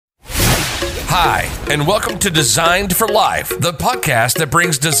Hi, and welcome to Designed for Life, the podcast that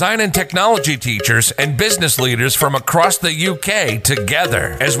brings design and technology teachers and business leaders from across the UK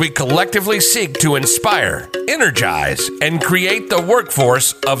together as we collectively seek to inspire, energize, and create the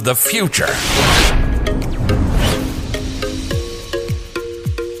workforce of the future.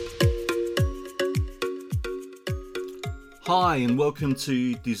 Hi, and welcome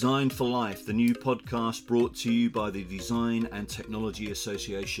to Designed for Life, the new podcast brought to you by the Design and Technology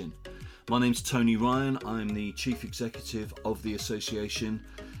Association. My name's Tony Ryan. I'm the Chief Executive of the Association,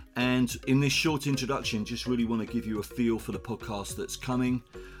 and in this short introduction, just really want to give you a feel for the podcast that's coming,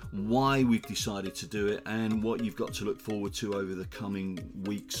 why we've decided to do it, and what you've got to look forward to over the coming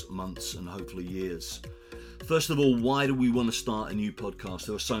weeks, months, and hopefully years. First of all, why do we want to start a new podcast?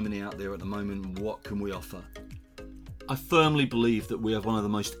 There are so many out there at the moment. What can we offer? I firmly believe that we have one of the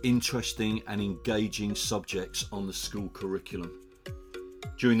most interesting and engaging subjects on the school curriculum.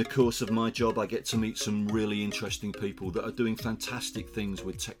 During the course of my job, I get to meet some really interesting people that are doing fantastic things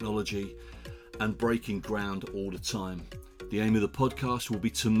with technology and breaking ground all the time. The aim of the podcast will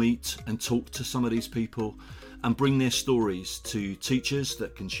be to meet and talk to some of these people and bring their stories to teachers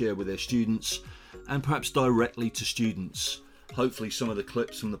that can share with their students and perhaps directly to students. Hopefully some of the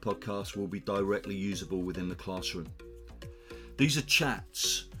clips from the podcast will be directly usable within the classroom. These are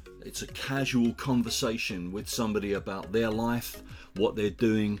chats. It's a casual conversation with somebody about their life, what they're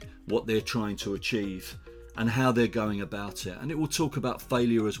doing, what they're trying to achieve, and how they're going about it. And it will talk about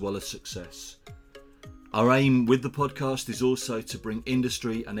failure as well as success. Our aim with the podcast is also to bring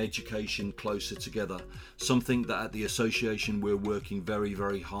industry and education closer together, something that at the association we're working very,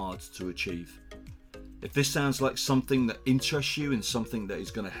 very hard to achieve. If this sounds like something that interests you and something that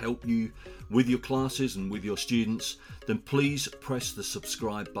is going to help you with your classes and with your students, then please press the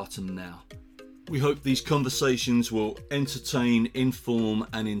subscribe button now. We hope these conversations will entertain, inform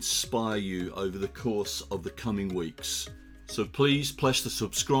and inspire you over the course of the coming weeks. So please press the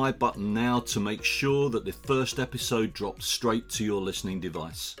subscribe button now to make sure that the first episode drops straight to your listening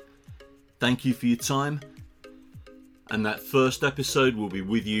device. Thank you for your time, and that first episode will be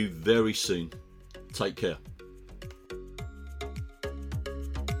with you very soon. Take care.